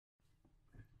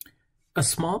A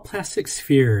small plastic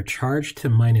sphere charged to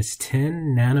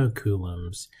 -10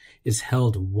 nanocoulombs is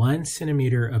held 1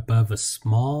 centimeter above a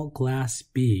small glass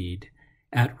bead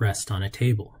at rest on a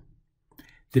table.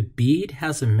 The bead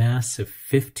has a mass of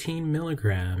 15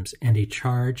 milligrams and a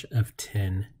charge of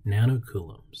 10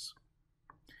 nanocoulombs.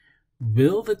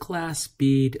 Will the glass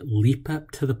bead leap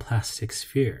up to the plastic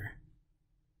sphere?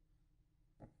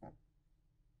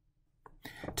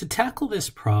 To tackle this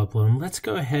problem, let's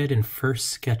go ahead and first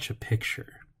sketch a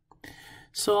picture.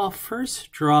 So I'll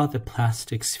first draw the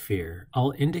plastic sphere.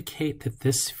 I'll indicate that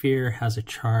this sphere has a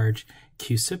charge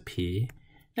Q sub P.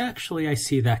 Actually, I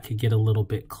see that could get a little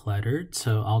bit cluttered,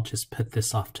 so I'll just put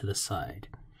this off to the side.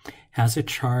 Has a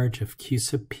charge of Q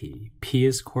sub P. P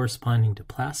is corresponding to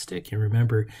plastic, and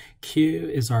remember, Q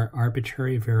is our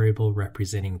arbitrary variable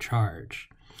representing charge.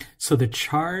 So the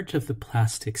charge of the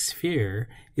plastic sphere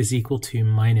is equal to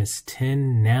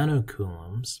 -10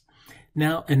 nanocoulombs.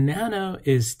 Now, a nano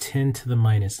is 10 to the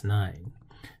 -9.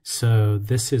 So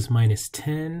this is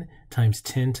 -10 times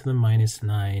 10 to the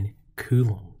 -9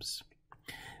 coulombs.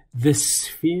 This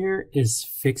sphere is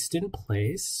fixed in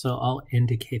place, so I'll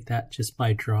indicate that just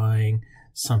by drawing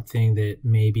something that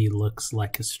maybe looks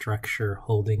like a structure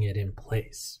holding it in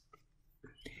place.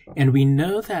 And we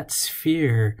know that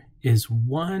sphere is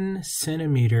 1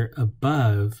 centimeter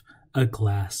above a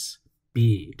glass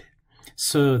bead.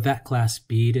 So that glass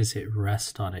bead is at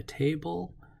rest on a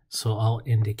table, so I'll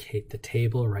indicate the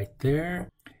table right there.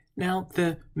 Now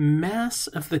the mass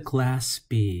of the glass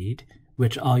bead,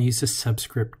 which I'll use a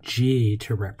subscript G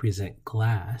to represent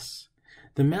glass,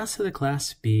 the mass of the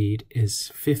glass bead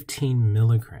is 15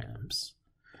 milligrams.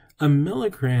 A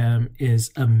milligram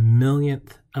is a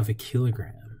millionth of a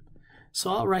kilogram. So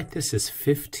I'll write this as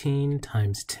 15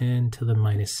 times 10 to the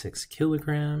 -6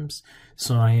 kilograms,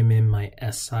 so I am in my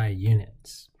SI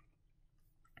units.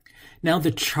 Now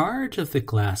the charge of the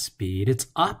glass bead,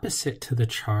 it's opposite to the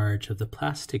charge of the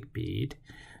plastic bead,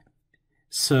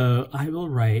 so I will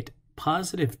write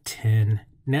positive 10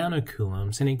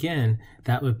 nanocoulombs, and again,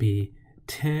 that would be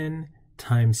 10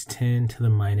 times 10 to the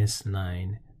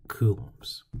 -9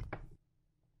 coulombs.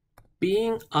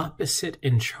 Being opposite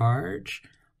in charge,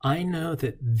 I know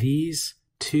that these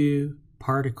two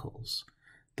particles,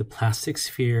 the plastic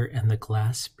sphere and the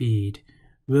glass bead,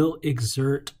 will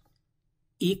exert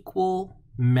equal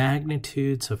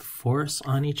magnitudes of force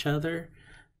on each other,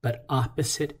 but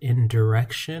opposite in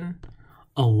direction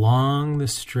along the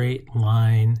straight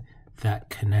line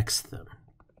that connects them.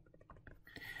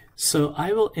 So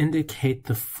I will indicate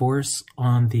the force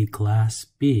on the glass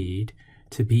bead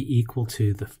to be equal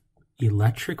to the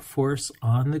electric force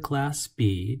on the glass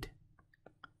bead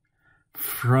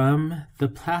from the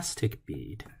plastic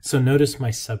bead. So notice my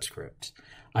subscript.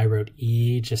 I wrote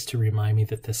E just to remind me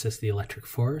that this is the electric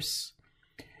force.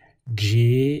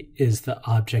 G is the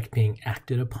object being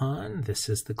acted upon. This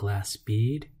is the glass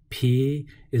bead. P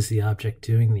is the object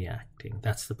doing the acting.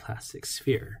 That's the plastic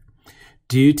sphere.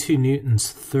 Due to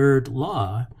Newton's third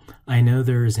law, I know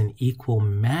there is an equal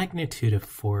magnitude of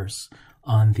force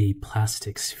on the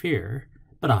plastic sphere,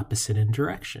 but opposite in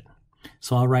direction.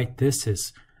 So I'll write this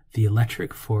as the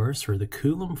electric force, or the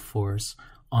Coulomb force,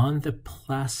 on the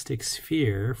plastic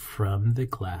sphere from the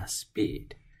glass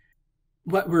bead.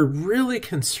 What we're really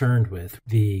concerned with,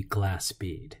 the glass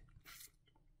bead.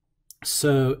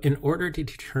 So in order to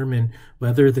determine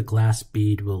whether the glass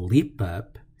bead will leap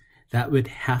up, that would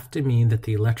have to mean that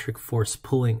the electric force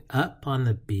pulling up on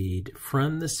the bead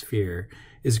from the sphere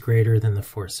is greater than the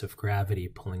force of gravity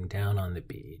pulling down on the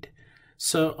bead.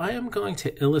 So I am going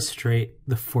to illustrate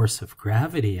the force of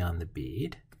gravity on the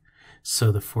bead.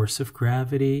 So the force of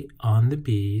gravity on the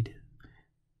bead,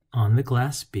 on the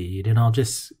glass bead, and I'll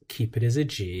just keep it as a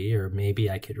G, or maybe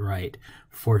I could write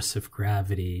force of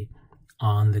gravity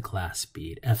on the glass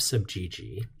bead, F sub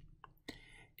GG,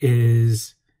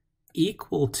 is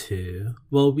equal to,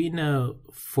 well, we know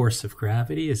force of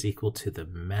gravity is equal to the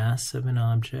mass of an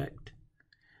object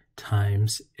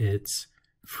times its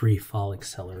free fall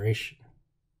acceleration.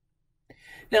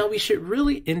 Now we should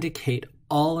really indicate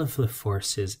all of the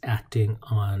forces acting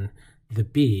on the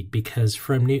bead, because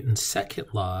from Newton's second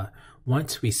law,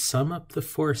 once we sum up the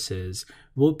forces,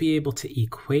 we'll be able to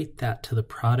equate that to the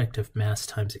product of mass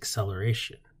times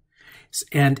acceleration.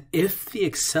 And if the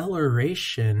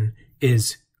acceleration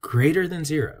is greater than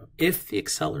 0, if the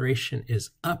acceleration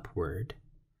is upward,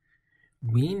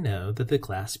 we know that the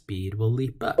glass bead will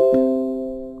leap up.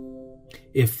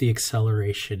 If the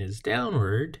acceleration is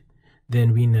downward,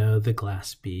 then we know the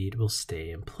glass bead will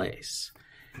stay in place.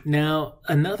 Now,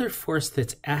 another force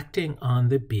that's acting on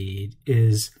the bead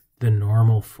is the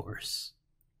normal force.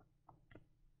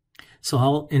 So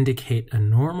I'll indicate a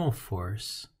normal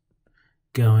force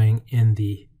going in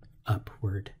the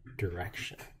upward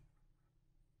direction.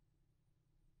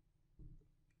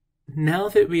 Now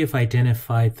that we have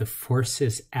identified the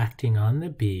forces acting on the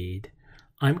bead,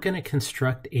 I'm going to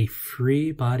construct a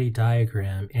free body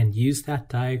diagram and use that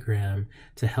diagram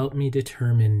to help me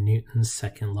determine Newton's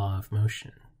second law of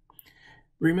motion.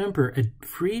 Remember, a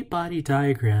free body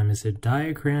diagram is a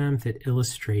diagram that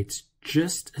illustrates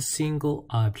just a single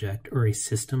object or a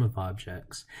system of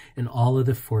objects and all of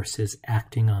the forces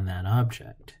acting on that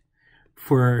object.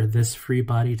 For this free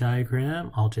body diagram,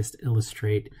 I'll just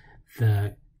illustrate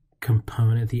the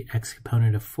component, the x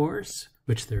component of force,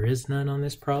 which there is none on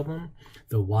this problem,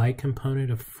 the y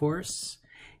component of force,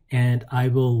 and I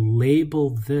will label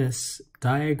this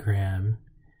diagram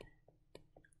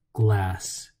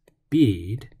glass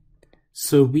bead,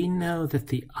 so we know that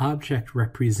the object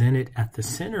represented at the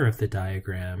center of the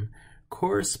diagram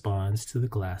corresponds to the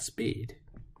glass bead.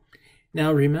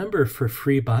 Now remember, for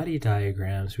free body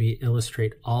diagrams, we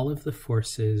illustrate all of the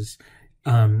forces,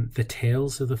 the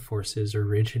tails of the forces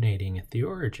originating at the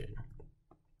origin.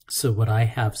 So what I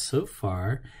have so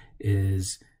far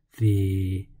is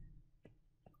the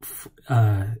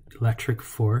electric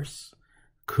force,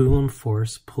 Coulomb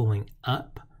force pulling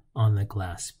up on the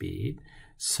glass bead.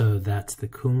 So that's the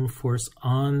Coulomb force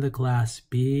on the glass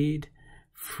bead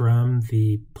from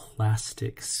the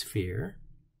plastic sphere.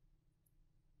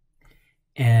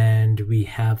 And we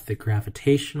have the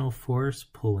gravitational force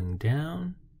pulling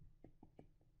down.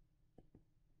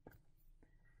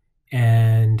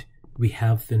 And we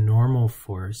have the normal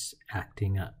force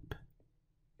acting up.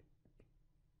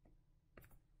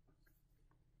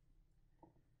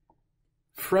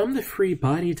 From the free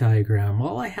body diagram,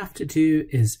 all I have to do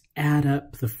is add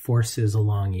up the forces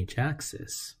along each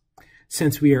axis.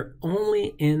 Since we are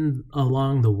only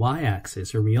along the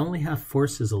y-axis, or we only have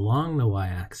forces along the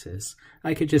y-axis,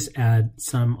 I could just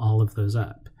sum all of those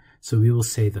up. So we will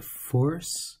say the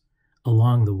force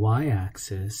along the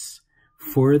y-axis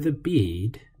for the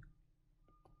bead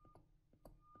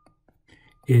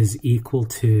is equal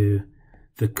to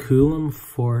the Coulomb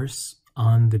force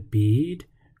on the bead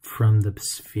from the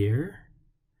sphere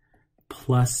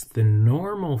plus the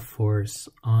normal force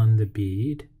on the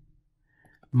bead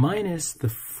minus the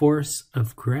force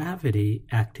of gravity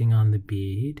acting on the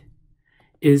bead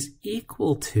is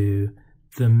equal to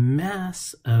the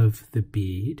mass of the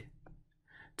bead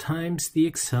times the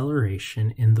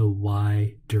acceleration in the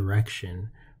y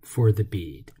direction for the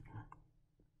bead.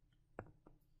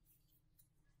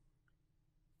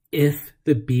 If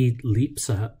the bead leaps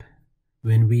up,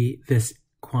 this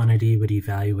quantity would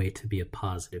evaluate to be a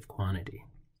positive quantity.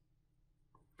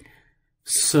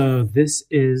 So this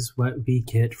is what we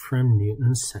get from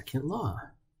Newton's second law.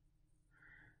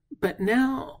 But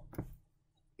now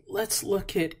let's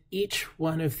look at each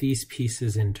one of these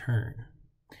pieces in turn.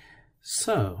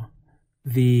 So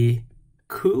the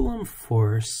Coulomb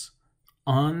force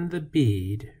on the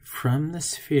bead from the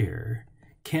sphere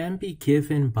can be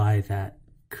given by that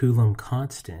Coulomb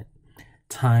constant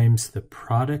times the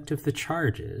product of the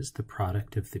charges, the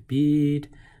product of the bead,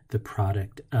 the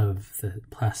product of the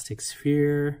plastic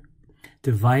sphere,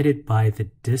 divided by the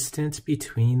distance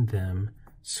between them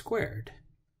squared.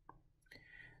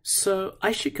 So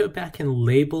I should go back and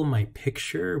label my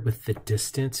picture with the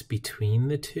distance between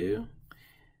the two.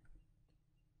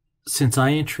 Since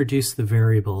I introduced the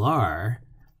variable r,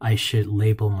 I should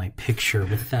label my picture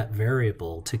with that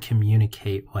variable to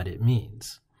communicate what it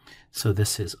means. So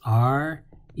this is r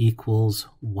equals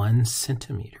 1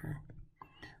 centimeter.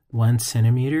 1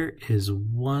 centimeter is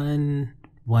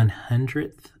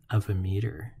 1/100th of a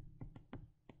meter.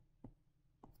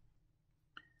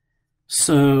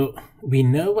 So we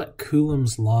know what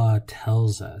Coulomb's law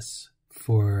tells us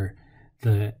for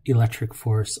the electric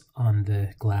force on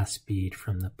the glass bead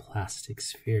from the plastic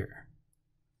sphere.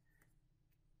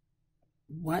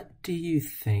 What do you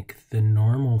think the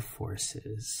normal force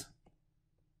is?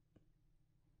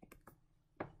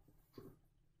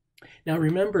 Now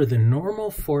remember, the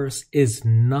normal force is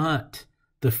not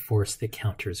the force that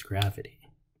counters gravity.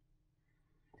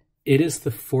 It is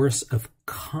the force of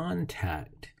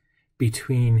contact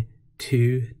between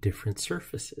two different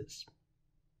surfaces.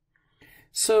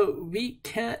 So we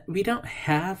don't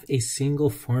have a single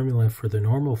formula for the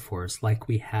normal force like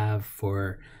we have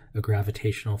for a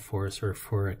gravitational force or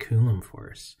for a Coulomb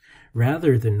force.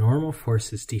 Rather, the normal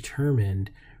force is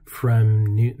determined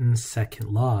from Newton's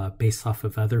second law based off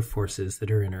of other forces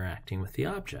that are interacting with the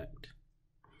object.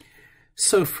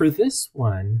 So for this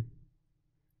one,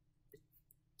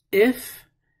 if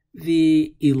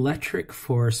the electric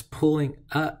force pulling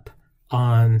up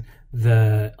on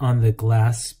the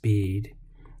glass bead,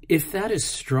 if that is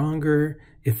stronger,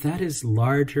 if that is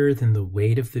larger than the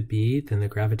weight of the bead, than the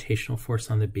gravitational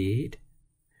force on the bead,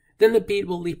 then the bead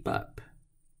will leap up.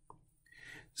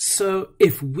 So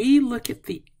if we look at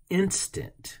the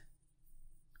instant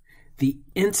that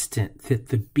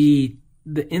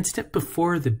the instant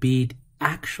before the bead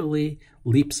actually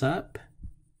leaps up,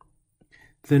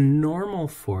 the normal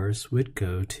force would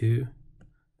go to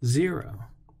 0.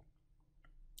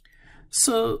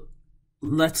 So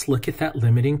let's look at that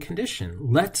limiting condition.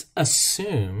 Let's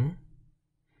assume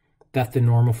that the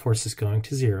normal force is going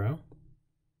to 0,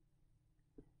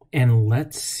 and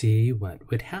let's see what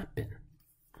would happen.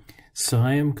 So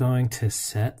I am going to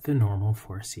set the normal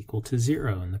force equal to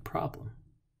 0 in the problem.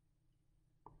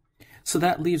 So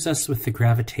that leaves us with the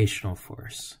gravitational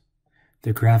force.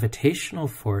 The gravitational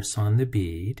force on the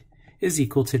bead is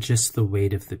equal to just the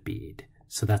weight of the bead.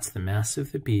 So that's the mass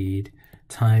of the bead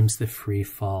times the free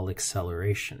fall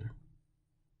acceleration.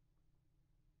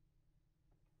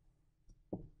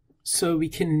 So we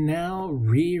can now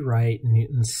rewrite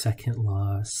Newton's second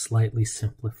law slightly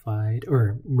simplified,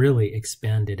 or really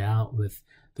expanded out with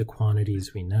the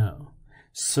quantities we know.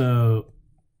 So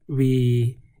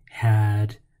we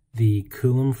had the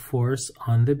Coulomb force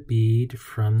on the bead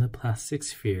from the plastic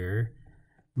sphere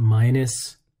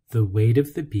minus the weight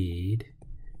of the bead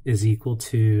is equal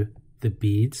to the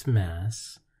bead's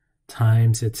mass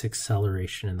times its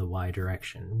acceleration in the y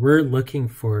direction. We're looking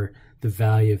for the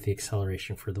value of the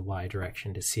acceleration for the y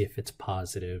direction to see if it's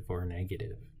positive or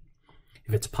negative.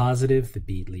 If it's positive, the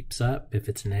bead leaps up. If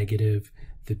it's negative,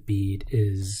 the bead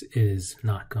is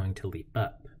not going to leap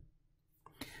up.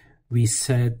 We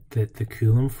said that the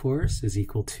Coulomb force is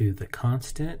equal to the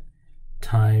constant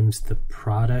times the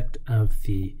product of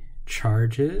the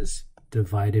charges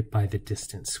divided by the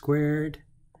distance squared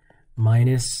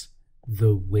minus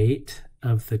the weight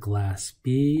of the glass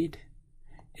bead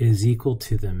is equal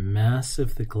to the mass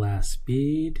of the glass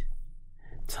bead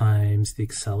times the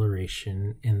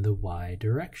acceleration in the y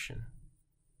direction.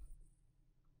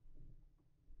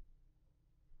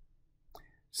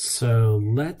 So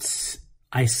let's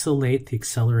isolate the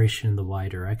acceleration in the y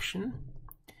direction.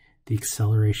 The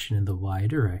acceleration in the y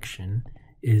direction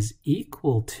is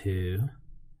equal to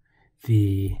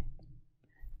the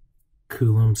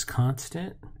Coulomb's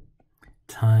constant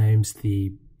times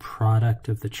the product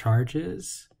of the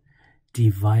charges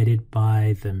divided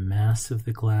by the mass of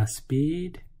the glass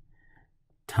bead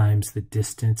times the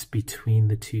distance between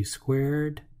the two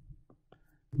squared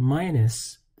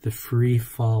minus the free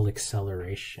fall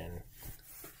acceleration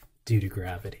due to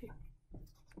gravity.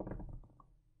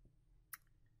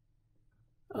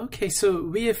 Okay, so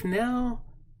we have now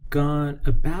gone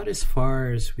about as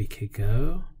far as we could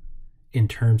go in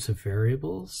terms of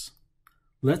variables.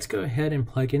 Let's go ahead and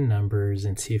plug in numbers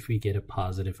and see if we get a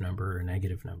positive number or a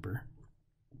negative number.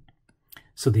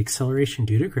 So the acceleration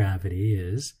due to gravity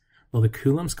is, well, the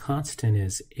Coulomb's constant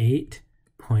is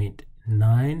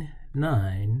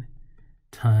 8.99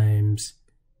 times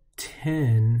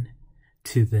 10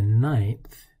 to the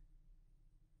 9th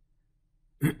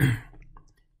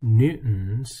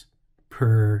newtons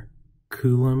per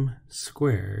Coulomb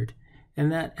squared,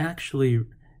 and that actually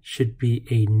should be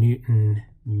a Newton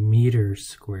meter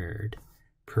squared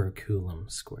per Coulomb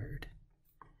squared.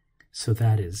 So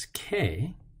that is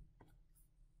K.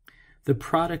 The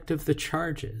product of the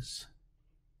charges.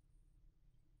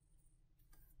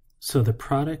 So the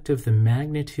product of the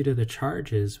magnitude of the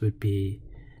charges would be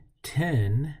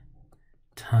 10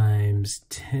 times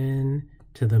 10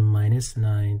 to the minus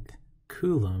 9th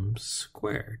Coulomb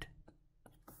squared.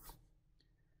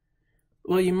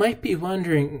 Well, you might be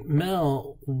wondering,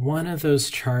 Mel, one of those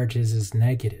charges is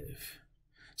negative.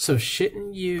 So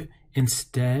shouldn't you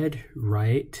instead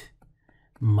write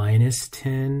minus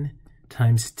 10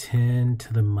 times 10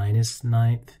 to the minus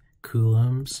 9th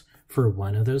coulombs for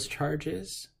one of those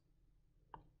charges?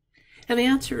 And the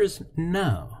answer is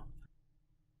no.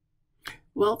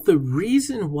 Well, the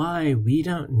reason why we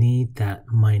don't need that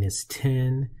minus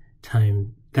 10 times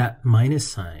that minus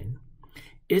sign,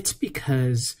 it's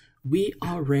because we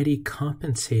already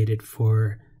compensated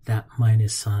for that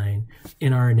minus sign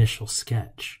in our initial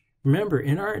sketch. Remember,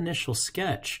 in our initial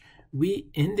sketch, we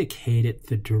indicated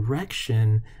the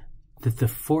direction that the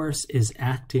force is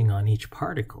acting on each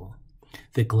particle.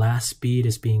 The glass bead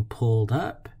is being pulled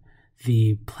up,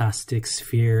 the plastic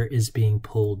sphere is being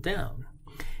pulled down.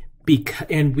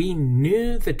 And we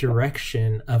knew the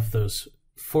direction of those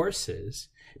forces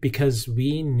because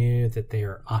we knew that they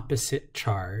are opposite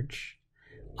charge.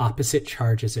 Opposite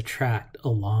charges attract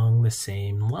along the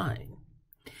same line.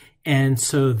 And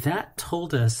so that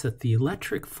told us that the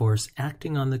electric force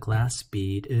acting on the glass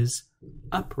bead is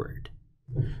upward.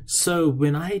 So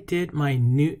when I did my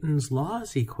Newton's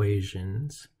laws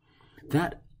equations,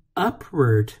 that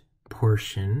upward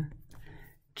portion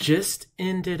just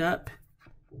ended up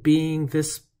being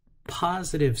this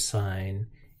positive sign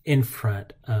in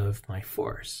front of my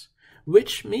force,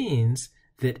 which means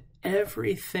that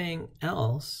everything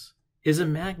else is a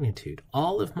magnitude.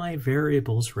 All of my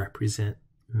variables represent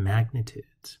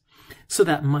magnitudes. So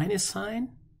that minus sign,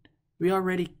 we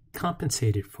already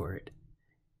compensated for it.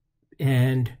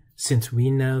 And since we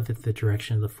know that the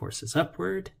direction of the force is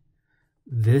upward,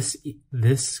 this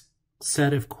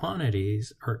set of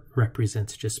quantities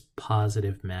represents just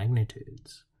positive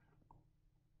magnitudes.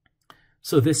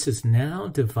 So this is now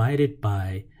divided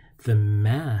by the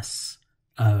mass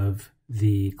of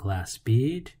the glass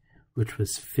bead, which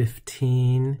was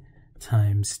 15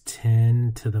 times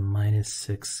 10 to the minus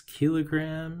 6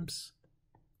 kilograms,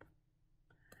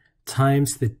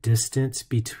 times the distance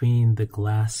between the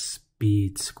glass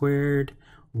bead squared,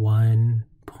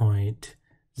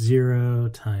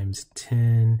 1.0 times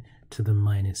 10 to the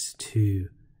minus 2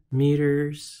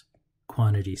 meters,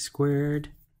 quantity squared.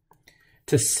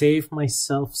 To save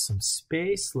myself some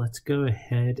space, let's go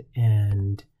ahead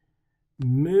and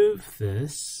move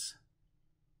this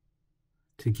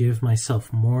to give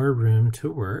myself more room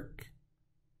to work.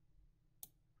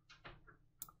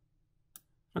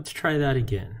 Let's try that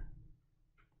again.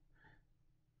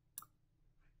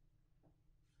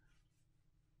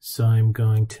 So I'm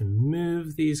going to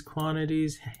move these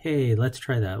quantities. Hey, let's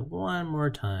try that one more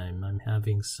time. I'm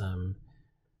having some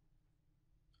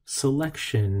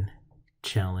selection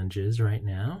challenges right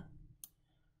now.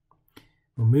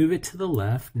 We'll move it to the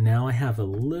left. Now I have a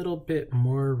little bit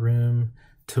more room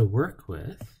to work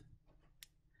with.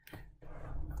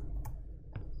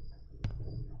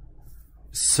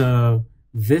 So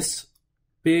this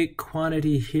big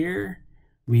quantity here,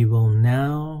 we will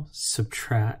now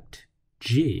subtract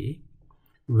G,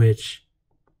 which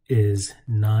is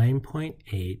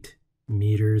 9.8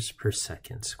 meters per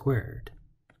second squared.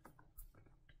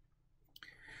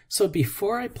 So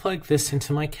before I plug this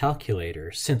into my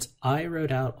calculator, since I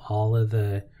wrote out all of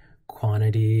the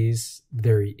quantities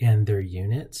and their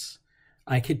units,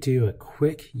 I could do a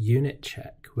quick unit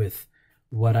check with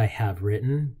what I have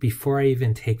written before I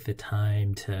even take the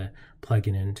time to plug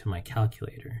it into my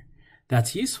calculator.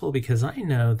 That's useful because I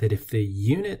know that if the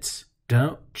units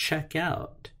don't check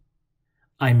out,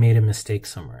 I made a mistake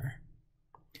somewhere.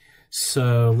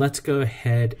 So let's go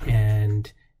ahead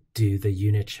and do the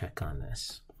unit check on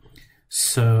this.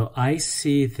 So I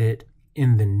see that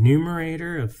in the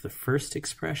numerator of the first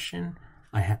expression,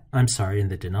 in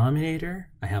the denominator,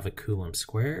 I have a Coulomb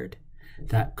squared.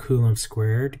 That Coulomb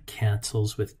squared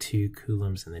cancels with 2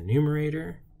 coulombs in the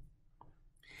numerator.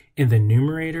 In the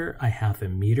numerator, I have a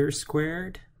meter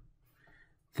squared.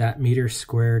 That meter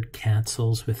squared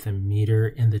cancels with a meter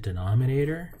in the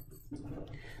denominator.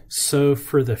 So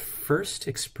for the first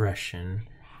expression,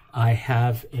 I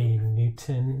have a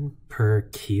Newton per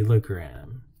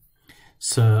kilogram.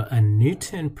 So a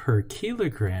Newton per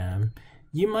kilogram,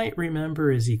 you might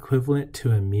remember, is equivalent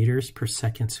to a meters per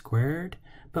second squared,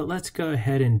 but let's go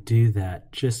ahead and do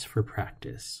that just for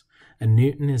practice. A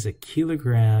Newton is a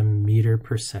kilogram meter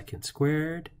per second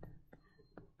squared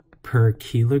per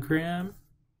kilogram.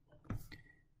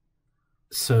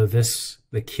 So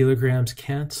the kilograms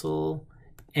cancel,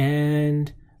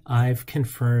 and I've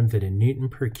confirmed that a Newton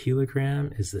per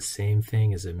kilogram is the same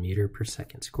thing as a meter per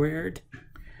second squared.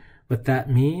 What that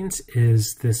means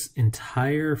is this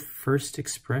entire first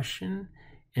expression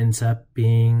ends up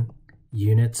being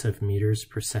units of meters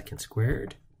per second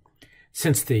squared.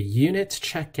 Since the units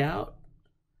check out,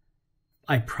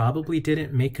 I probably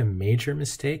didn't make a major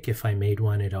mistake if I made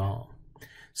one at all.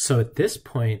 So at this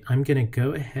point, I'm going to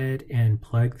go ahead and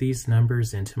plug these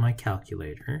numbers into my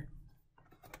calculator.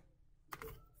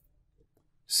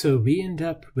 So we end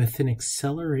up with an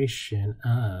acceleration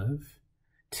of,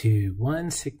 to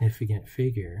one significant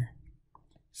figure,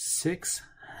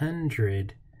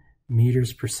 600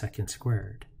 meters per second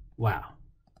squared. Wow.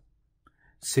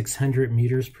 600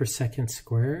 meters per second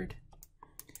squared?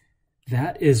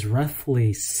 That is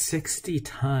roughly 60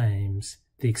 times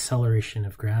the acceleration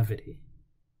of gravity.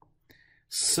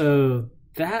 So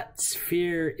that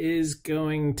sphere is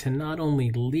going to not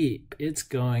only leap, it's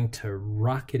going to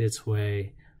rocket its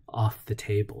way off the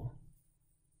table.